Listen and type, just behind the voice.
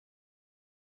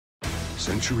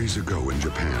Centuries ago in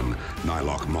Japan,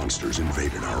 Nylok monsters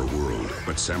invaded our world,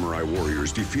 but samurai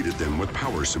warriors defeated them with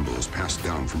power symbols passed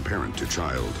down from parent to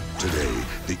child. Today,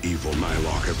 the evil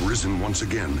Nylok have risen once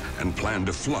again and plan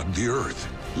to flood the earth.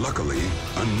 Luckily,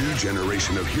 a new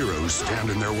generation of heroes stand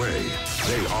in their way.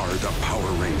 They are the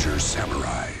Power Rangers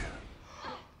Samurai.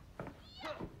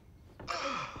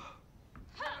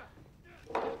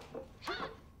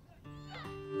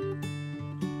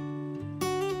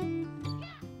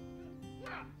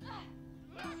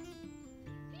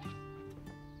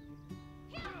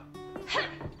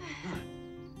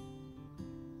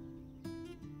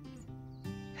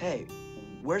 Hey,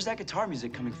 where's that guitar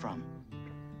music coming from?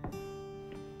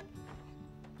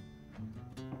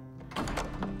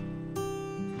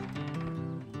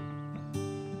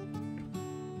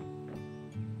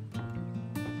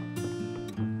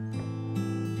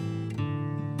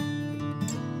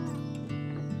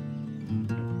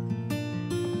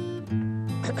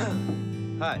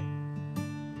 Hi.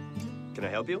 Can I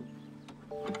help you?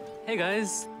 Hey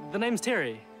guys, the name's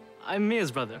Terry. I'm Mia's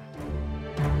brother.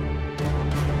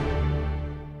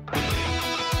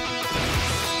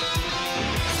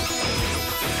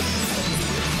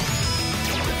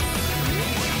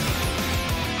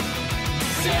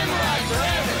 Samurai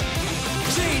forever!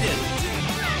 Jaden!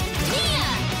 Mia!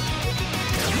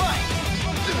 Mike!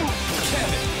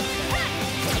 Kevin!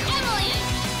 Emily!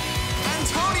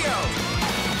 Antonio!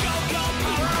 Go, go,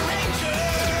 Power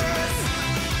Rangers!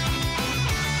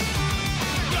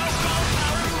 Go, go,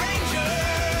 Power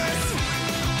Rangers!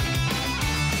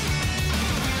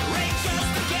 Rangers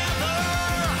together!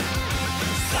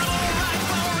 Samurai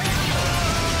forever!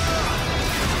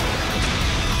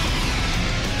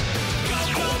 Go,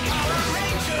 go, Power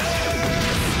Rangers!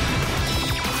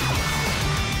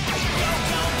 Go,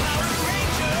 go, Power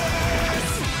Rangers!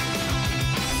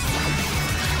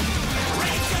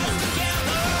 Rangers together!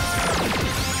 Samurai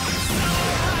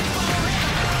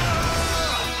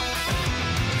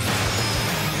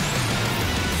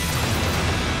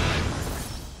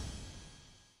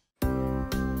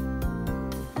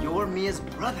You're Mia's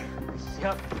brother.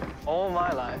 Yep, all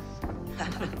my life.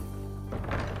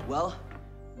 Well,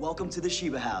 welcome to the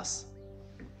Shiba house.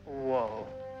 Whoa,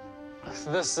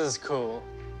 this is cool.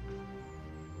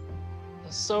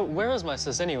 So where is my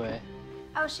sis anyway?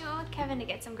 Oh, she went with Kevin to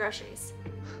get some groceries.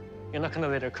 You're not gonna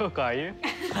let her cook, are you?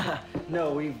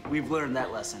 No, we've learned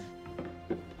that lesson.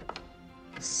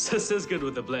 Sis is good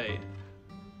with a blade,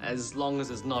 as long as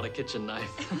it's not a kitchen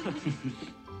knife.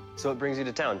 So what brings you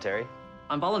to town, Terry?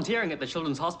 I'm volunteering at the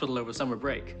Children's Hospital over summer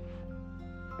break.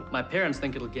 My parents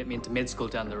think it'll get me into med school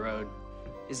down the road.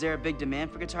 Is there a big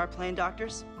demand for guitar-playing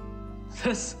doctors?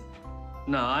 This?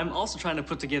 No, I'm also trying to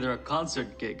put together a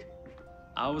concert gig.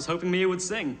 I was hoping Mia would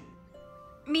sing.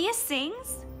 Mia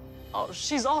sings? Oh,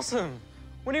 she's awesome.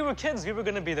 When we were kids, we were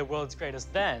gonna be the world's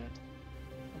greatest band.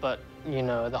 But, you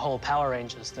know, the whole Power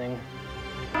Rangers thing.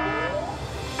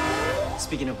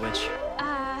 Speaking of which,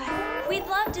 We'd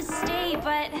love to stay,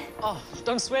 but... Oh,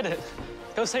 don't sweat it.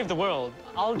 Go save the world.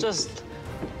 I'll just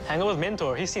hang out with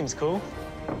Mentor. He seems cool.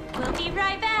 We'll be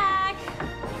right back.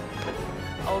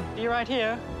 I'll be right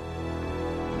here.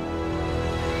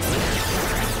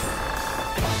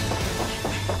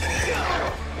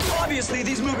 Obviously,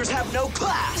 these movers have no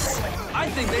class. I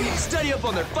think they need to study up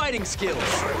on their fighting skills.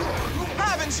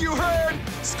 Haven't you heard?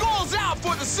 School's out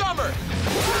for the summer.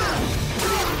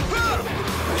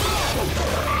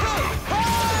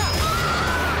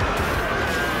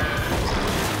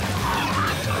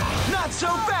 Not so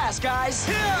fast, guys.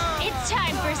 It's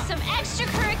time for some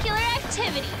extracurricular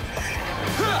activity.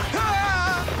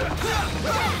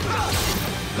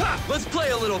 Let's play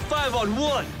a little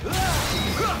 5-on-1.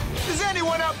 Is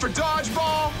anyone up for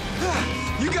dodgeball?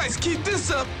 You guys keep this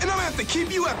up, and I'm gonna have to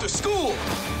keep you after school.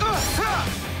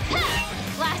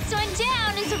 Last one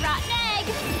down is a rotten egg.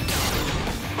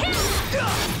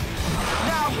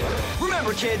 Now,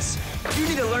 remember, kids, you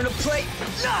need to learn to play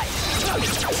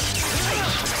nice.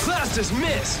 Class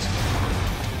dismissed.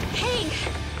 Hey,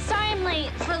 sorry I'm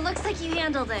late, but looks like you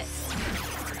handled it.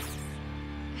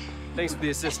 Thanks for the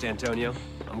assist, Antonio.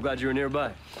 I'm glad you were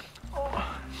nearby.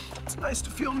 Oh, it's nice to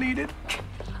feel needed.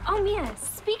 Oh, Mia,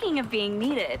 speaking of being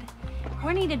needed,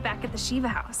 we're needed back at the Shiva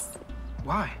house.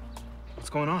 Why? What's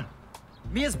going on?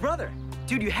 Mia's brother.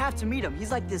 Dude, you have to meet him.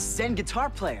 He's like this Zen guitar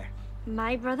player.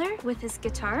 My brother with his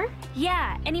guitar?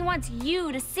 Yeah, and he wants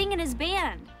you to sing in his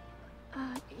band.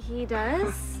 He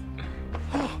does?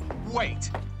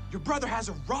 Wait, your brother has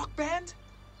a rock band?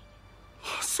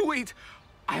 Sweet.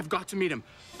 I have got to meet him.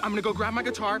 I'm gonna go grab my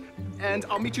guitar, and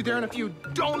I'll meet you there in a few.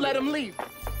 Don't let him leave.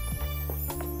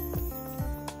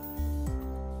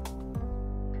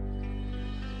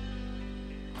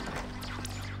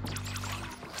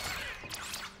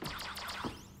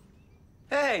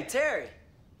 Hey, Terry.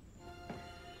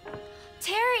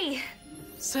 Terry!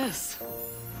 Sis.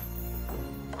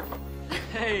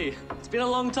 Hey, it's been a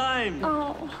long time.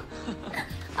 Oh.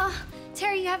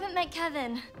 Terry, you haven't met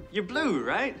Kevin. You're Blue,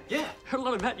 right? Yeah. Heard a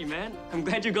lot about you, man. I'm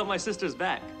glad you got my sister's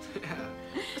back. Yeah,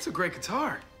 that's a great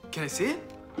guitar. Can I see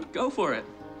it? Go for it.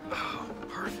 Oh,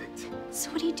 perfect. So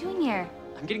what are you doing here?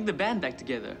 I'm getting the band back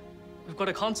together. We've got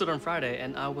a concert on Friday,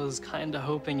 and I was kinda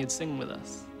hoping you'd sing with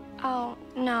us. Oh,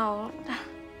 no.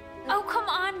 Oh, come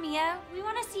on, Mia. We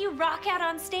want to see you rock out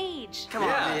on stage. Come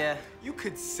on, Mia. You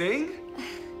could sing?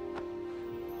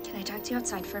 Can I talk to you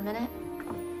outside for a minute?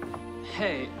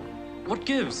 Hey, what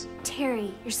gives?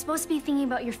 Terry, you're supposed to be thinking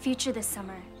about your future this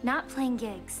summer, not playing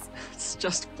gigs. It's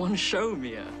just one show,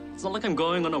 Mia. It's not like I'm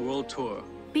going on a world tour.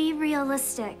 Be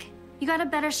realistic. You got a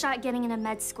better shot getting into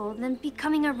med school than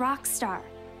becoming a rock star.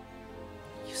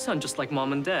 You sound just like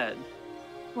Mom and Dad.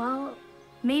 Well,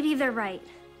 maybe they're right.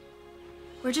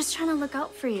 We're just trying to look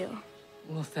out for you.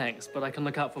 Well, thanks, but I can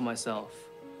look out for myself.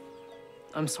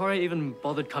 I'm sorry I even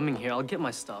bothered coming here. I'll get my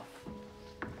stuff.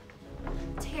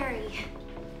 Terry.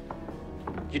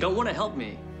 You don't want to help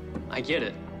me. I get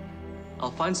it.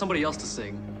 I'll find somebody else to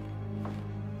sing.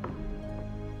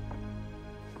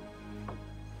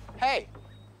 Hey,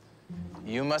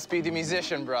 you must be the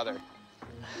musician, brother.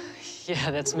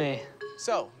 Yeah, that's me.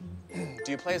 So,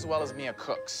 do you play as well as Mia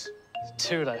cooks?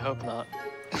 Dude, I hope not.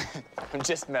 I'm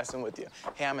just messing with you.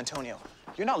 Hey, I'm Antonio.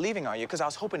 You're not leaving, are you? Because I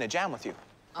was hoping to jam with you.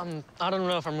 I don't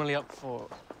know if I'm really up for...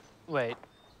 Wait,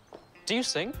 do you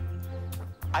sing?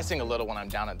 I sing a little when I'm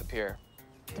down at the pier.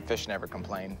 The fish never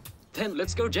complain. Then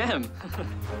let's go jam.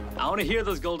 I want to hear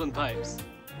those golden pipes.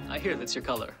 I hear that's your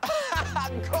color.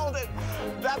 Golden!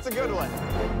 That's a good one.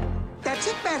 That's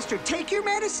it, Master. Take your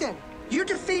medicine. Your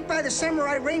defeat by the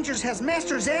Samurai Rangers has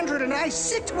Master Xandred and I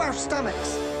sick to our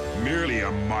stomachs. Merely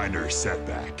a minor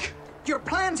setback. Your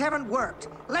plans haven't worked.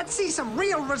 Let's see some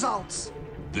real results.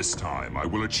 This time, I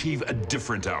will achieve a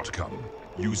different outcome.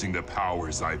 Using the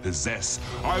powers I possess,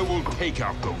 I will take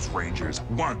out those Rangers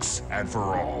once and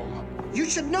for all. You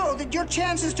should know that your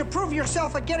chances to prove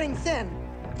yourself are getting thin.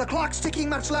 The clock's ticking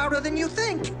much louder than you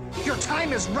think. Your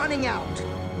time is running out.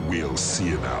 We'll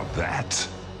see about that.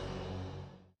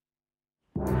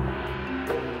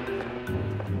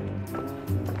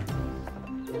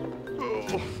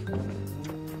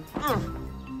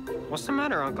 What's the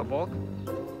matter, Uncle Bulk?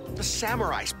 The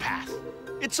samurai's path.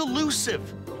 It's elusive.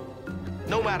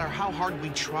 No matter how hard we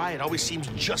try, it always seems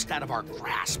just out of our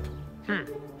grasp.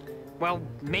 Well,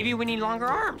 maybe we need longer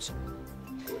arms.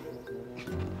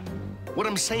 What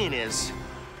I'm saying is,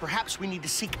 perhaps we need to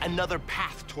seek another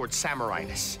path towards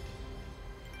samurai-ness.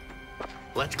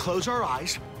 Let's close our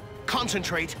eyes,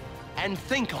 concentrate, and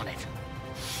think on it.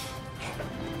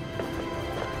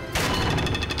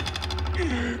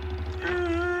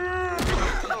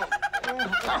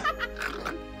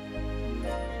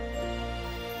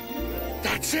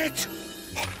 That's it!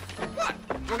 What?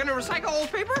 We're gonna recycle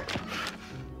old paper?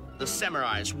 The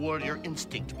samurai's warrior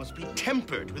instinct must be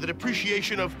tempered with an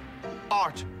appreciation of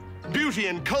art, beauty,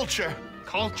 and culture.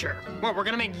 Culture? What, we're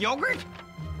gonna make yogurt?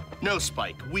 No,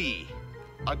 Spike, we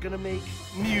are gonna make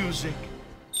music.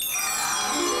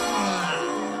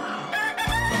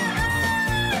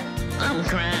 I'm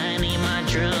crying in my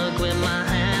truck with my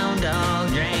hound dog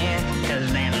drag,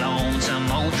 'cause that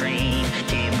lonesome old train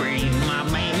can't bring my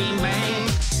baby back.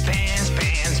 Pants,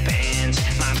 pants, pants,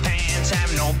 my pants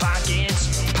have no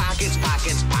pockets. Pockets,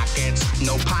 pockets, pockets,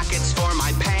 no pockets for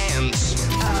my pants.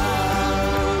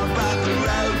 Oh, but the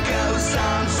road goes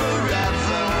on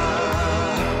forever.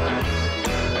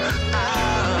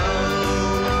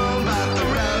 Oh, but the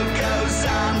road goes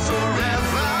on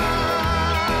forever.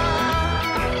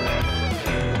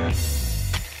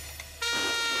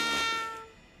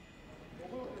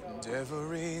 And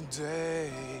every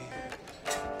day,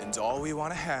 and all we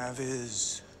want to have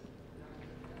is...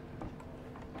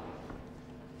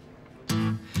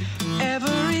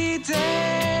 Every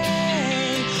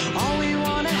day, all we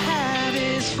want to have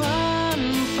is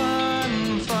fun,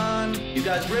 fun, fun. You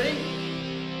guys ready?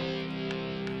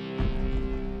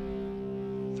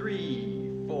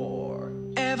 3, 4.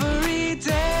 Every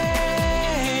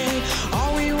day,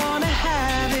 all we want to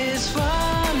have is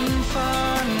fun,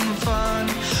 fun, fun,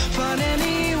 fun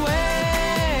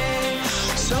anyway.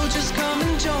 So just come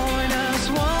and join us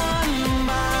one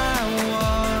by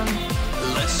one.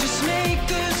 Let's just make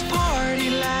this party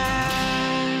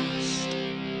last.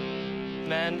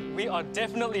 Man, we are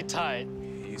definitely tied.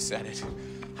 You said it.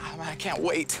 Oh, man, I can't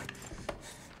wait.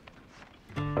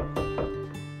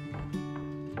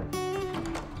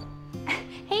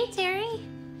 Hey, Terry.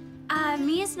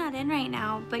 Mia's not in right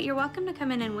now, but you're welcome to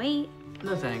come in and wait.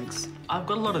 No thanks. I've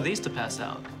got a lot of these to pass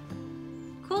out.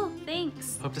 Cool,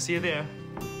 thanks. Hope to see you there.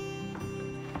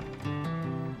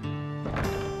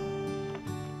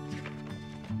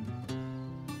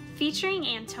 Featuring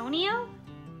Antonio?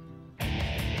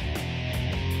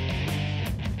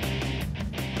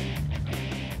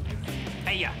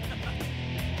 Hey, ya.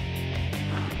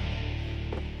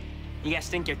 You guys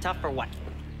think you're tough or what?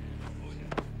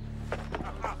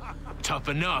 Tough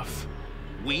enough.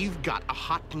 We've got a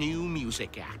hot new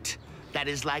music act that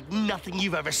is like nothing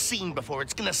you've ever seen before.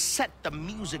 It's gonna set the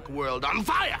music world on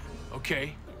fire.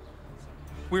 Okay.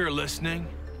 We're listening.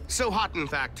 So hot, in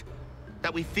fact,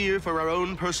 that we fear for our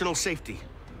own personal safety.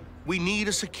 We need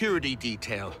a security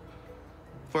detail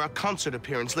for a concert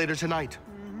appearance later tonight.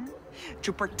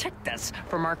 To protect us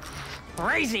from our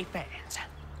crazy fans.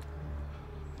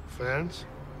 Fans?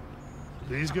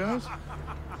 These guys?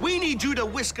 We need you to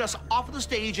whisk us off of the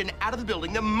stage and out of the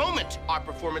building the moment our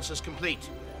performance is complete.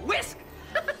 Whisk!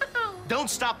 Don't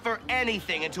stop for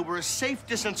anything until we're a safe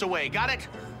distance away, got it?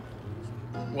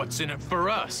 What's in it for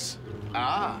us?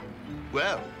 Ah,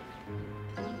 well,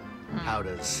 how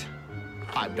does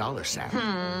 $5 sound?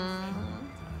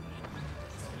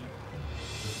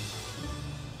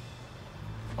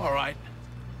 All right.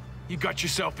 You got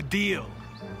yourself a deal.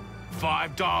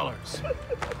 $5.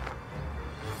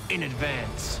 In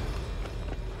advance.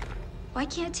 Why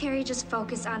can't Terry just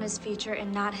focus on his future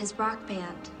and not his rock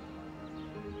band?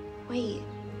 Wait.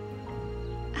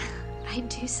 I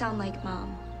do sound like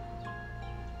Mom.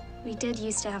 We did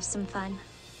used to have some fun.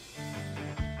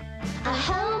 I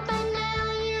hope by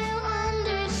now you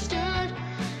understood.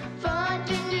 Thought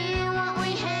you knew what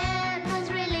we had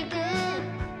was really good.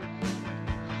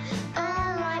 Oh,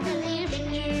 I believe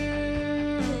in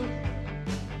you.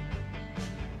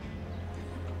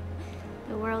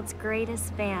 The world's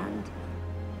greatest band.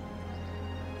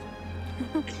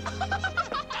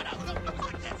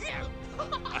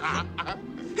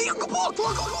 Hey, Uncle Buck,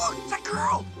 look, that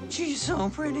girl. She's so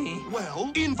pretty.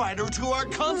 Well, invite her to our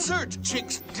concert.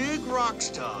 Chicks dig rock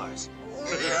stars.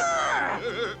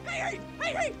 Hey,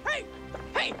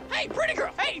 pretty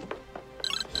girl, hey!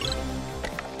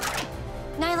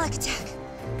 Nylock attack.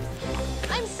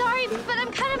 I'm sorry, but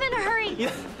I'm kind of in a hurry.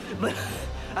 Yeah, but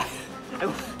I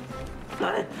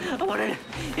wanted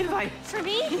to invite... For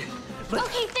me? But...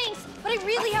 Okay, thanks, but I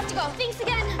really have to go. Thanks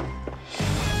again.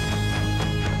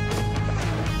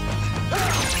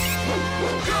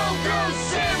 Go,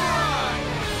 Samurai!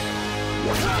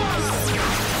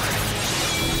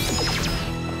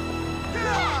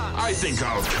 I think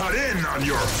I'll cut in on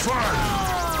your fun!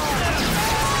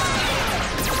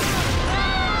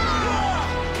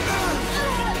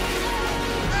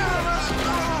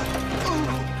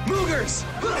 Moogers!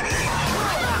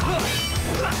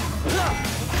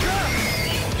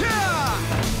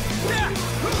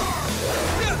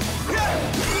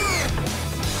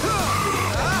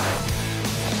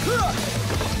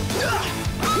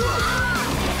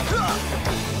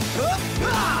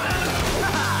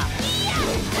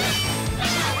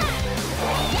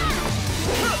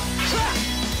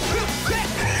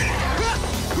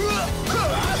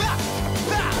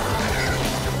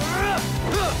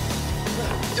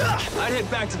 I'd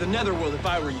head back to the Netherworld if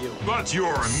I were you. But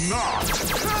you're not!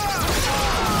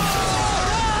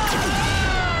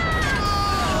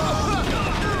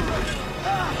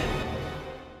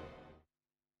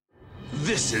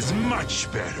 This is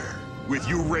much better. With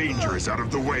you Rangers out of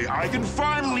the way, I can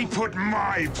finally put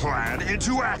my plan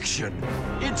into action.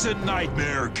 It's a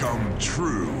nightmare come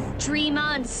true. Dream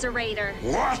on, Serrator.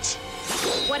 What?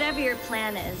 Whatever your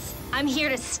plan is, I'm here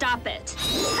to stop it.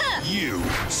 You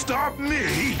stop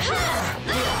me?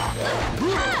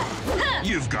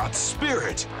 You've got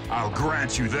spirit. I'll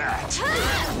grant you that.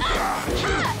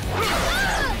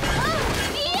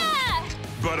 Yeah!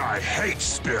 But I hate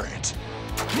spirit.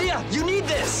 Mia, you need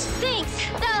this! Thanks,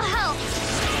 that'll help.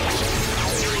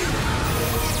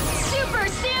 Super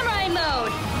Samurai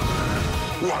Mode!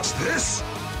 What's this?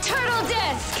 Turtle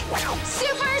Disc!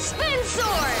 Super Spin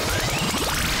Sword!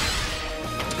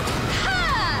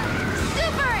 Ha!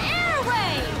 Super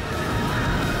Airway!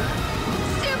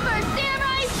 Super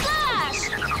Samurai Slash!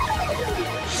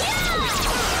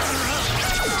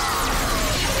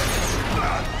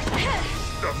 Yeah!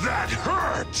 That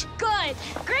hurt! Good!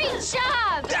 Great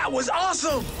job! That was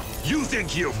awesome! You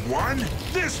think you've won?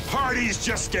 This party's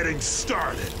just getting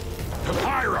started.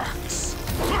 Pyrox!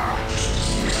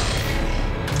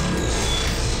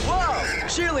 Whoa!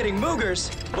 Cheerleading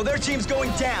Moogers? Well, their team's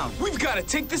going down. We've got to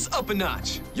take this up a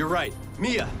notch. You're right.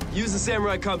 Mia, use the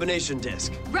Samurai Combination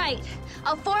Disc. Right.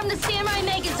 I'll form the Samurai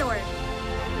Megazord.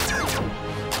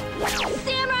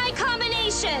 Samurai Combination!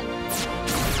 transformation!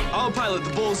 I'll pilot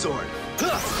the Bullzord.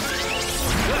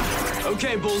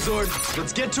 Okay, Bullzord,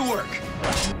 let's get to work.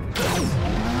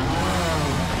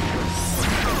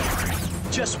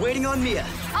 Just waiting on Mia.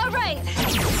 All right!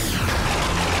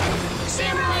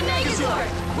 Samurai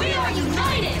Megazord, we are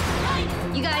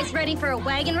united! You guys ready for a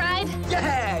wagon ride?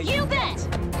 Yeah! You bet!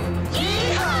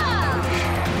 Yeehaw!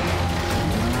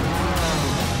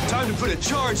 Time to put a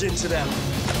charge into them.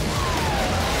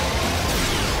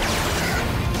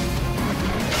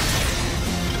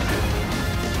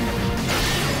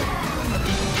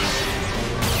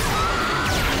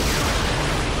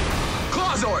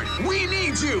 Clawzord, we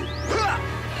need you!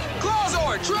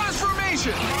 Clawzord,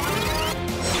 transformation!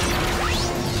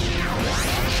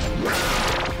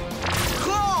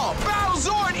 Claw,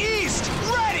 Battlezord East,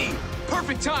 ready!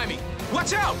 Perfect timing.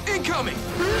 Watch out, incoming!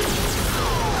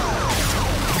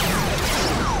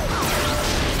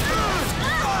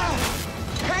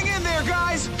 Hang in there,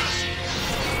 guys!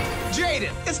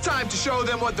 Jaden, it's time to show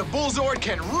them what the Bullzord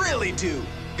can really do.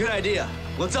 Good idea.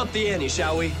 Let's up the ante,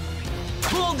 shall we?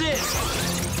 Full disc!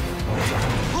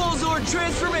 Bullzord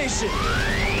transformation!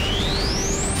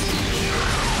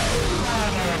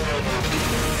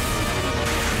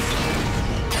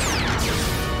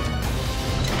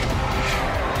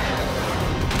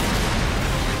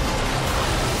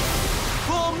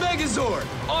 Full Megazord!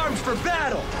 Armed for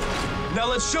battle! Now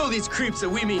let's show these creeps that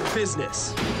we mean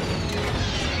business.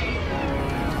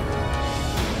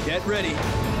 Get ready.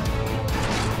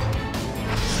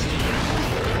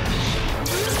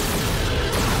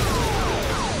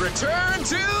 Return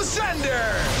to sender!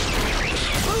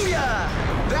 Booyah!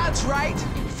 That's right.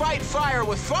 Fight fire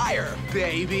with fire,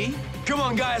 baby. Come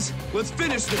on, guys. Let's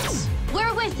finish this.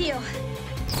 We're with you.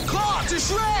 Claw to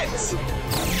shreds!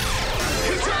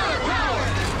 Controller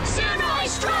power! Samurai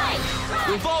strike!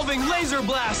 Revolving laser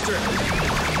blaster!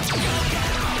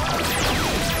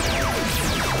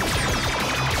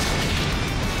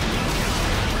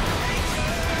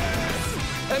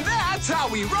 And that's how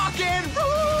we rock and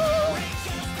roll!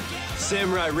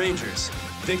 Samurai Rangers,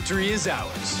 victory is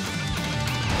ours.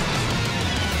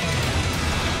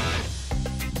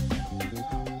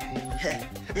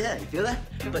 Yeah, you feel that?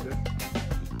 But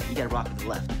you gotta rock with the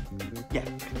left. Yeah.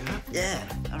 Yeah,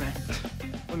 all right.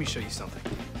 Let me show you something.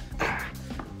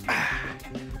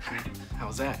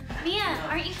 How's that? Mia,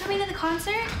 aren't you coming to the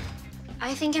concert?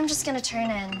 I think I'm just gonna turn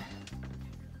in.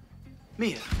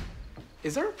 Mia,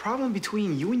 is there a problem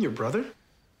between you and your brother?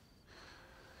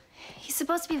 He's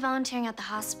supposed to be volunteering at the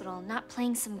hospital, not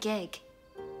playing some gig.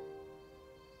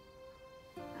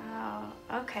 Oh,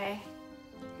 okay.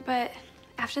 But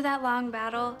after that long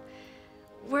battle,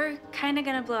 we're kind of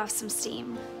gonna blow off some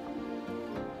steam.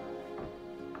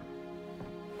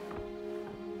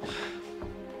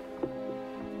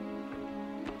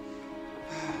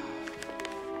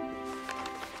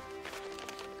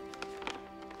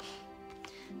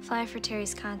 Fly for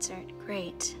Terry's concert.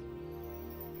 Great.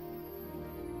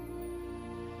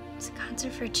 It's a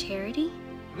concert for charity?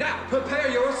 Now, prepare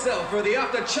yourself for the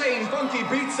off-the-chain funky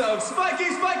beats of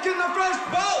Spiky Spike in the Fresh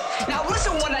Boat! Now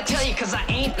listen when I tell you, cause I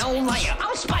ain't no liar.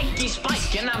 I'm Spiky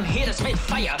Spike and I'm here to spit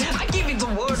fire. I give you the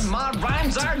word, my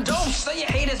rhymes are dope. So you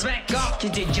haters back off,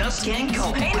 cause you just can't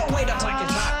cope. Ain't no way to like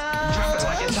it's hot. Drop it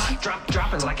like it's hot.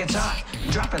 Drop it like it's hot.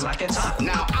 Drop it like it's hot.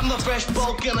 Now, I'm the Fresh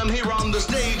Bulk and I'm here on the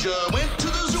stage. Went to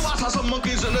the zoo, I saw some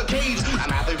monkeys in a cage. I'm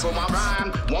happy for my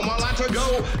rhyme, one more line to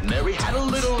go. Mary had a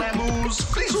little lamb whose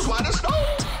fleece was white as snow.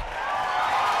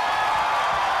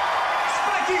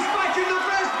 Spiky Spike in the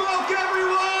Fresh Bulk,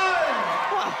 everyone!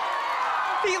 What?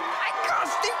 They like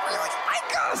us! They really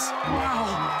like us!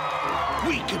 Wow.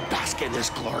 We could bask in this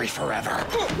glory forever.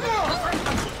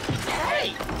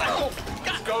 Hey!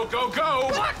 Go, go, go!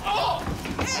 What? Oh!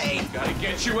 Hey! Gotta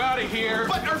get you out of here.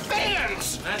 But our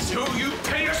fans! That's who you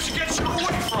pay us to get you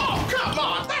away from. Oh, come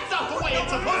on! That's not the way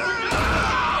it's supposed to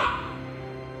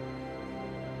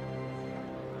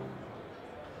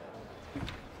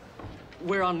go!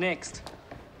 We're on next.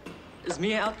 Is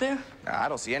Mia out there? I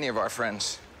don't see any of our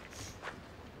friends.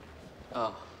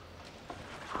 Oh.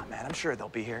 Oh, man, I'm sure they'll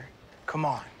be here. Come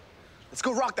on. Let's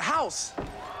go rock the house.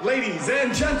 Ladies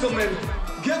and gentlemen,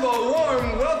 give a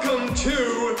warm welcome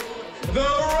to the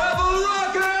Rebel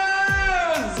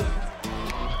Rockers!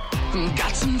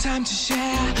 Got some time to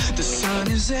share, the sun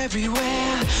is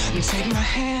everywhere. Take my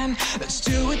hand, let's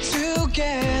do it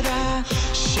together.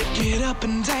 Shake it up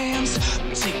and dance,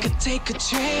 take a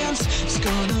chance. It's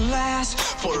gonna last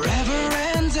forever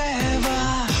and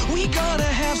ever. We gonna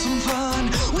have some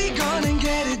fun, we gonna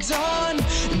get it done.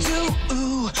 Do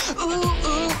ooh, ooh,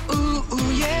 ooh, ooh,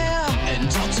 ooh, yeah.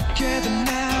 And all together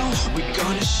now, we're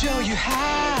gonna show you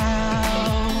how.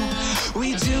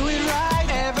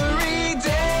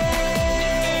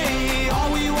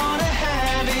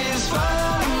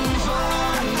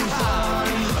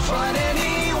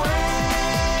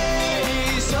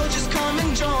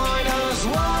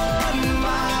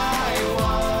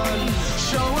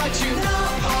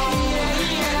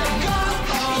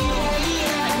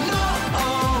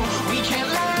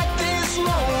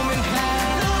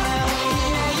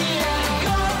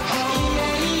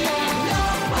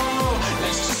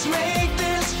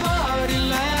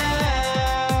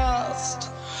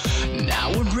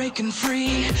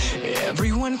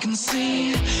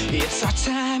 It's our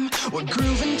time, we're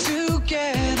grooving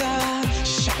together.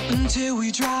 Shop until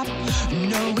we drop,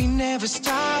 no, we never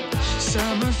stop.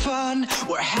 Summer fun,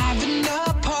 we're having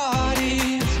a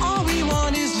party. All we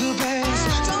want is the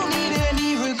best, don't need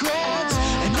any regrets.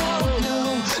 And no, no,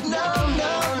 no,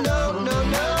 no, no, no,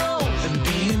 no. And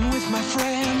being with my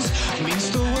friends means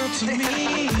the world to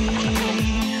me.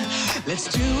 Let's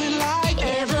do it like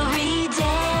every day.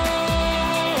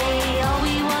 All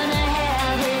we wanna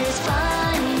have is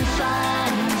fun,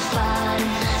 fun, fun,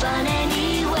 fun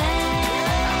anyway.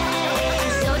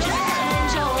 So just come and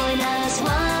join us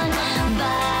one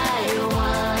by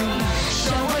one.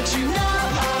 Show what you know.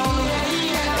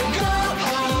 Go,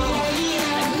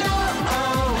 no,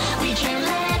 we can't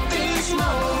let this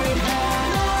moment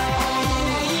pass.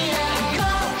 Go,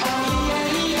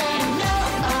 no,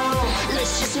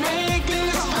 let's just make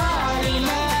this party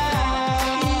last.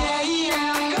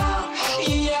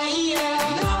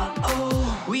 no,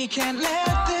 we can't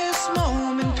let this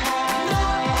moment pass.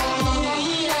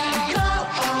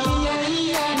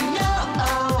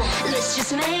 No, let's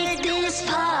just make this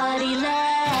party last.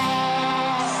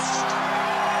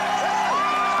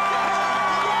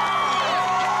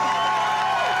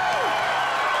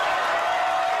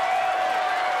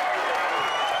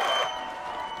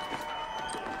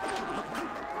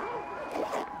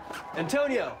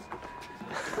 Antonio,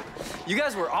 you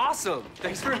guys were awesome.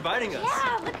 Thanks for inviting us.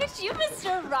 Yeah, look at you,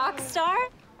 Mr. Rockstar.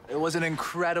 It was an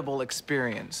incredible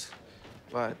experience,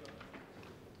 but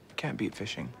can't beat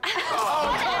fishing.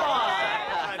 Oh,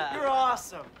 come on! You're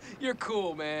awesome. You're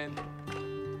cool, man.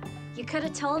 You could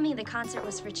have told me the concert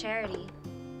was for charity.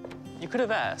 You could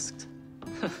have asked.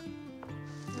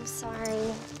 I'm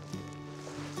sorry.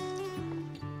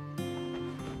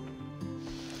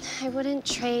 I wouldn't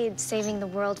trade saving the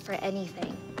world for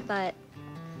anything, but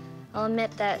I'll admit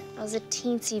that I was a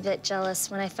teensy bit jealous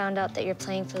when I found out that you're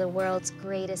playing for the world's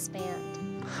greatest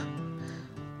band.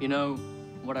 You know,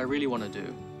 what I really want to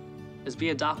do is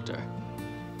be a doctor.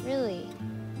 Really?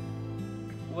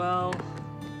 Well,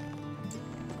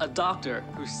 a doctor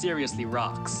who seriously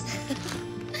rocks.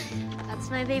 That's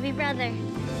my baby brother.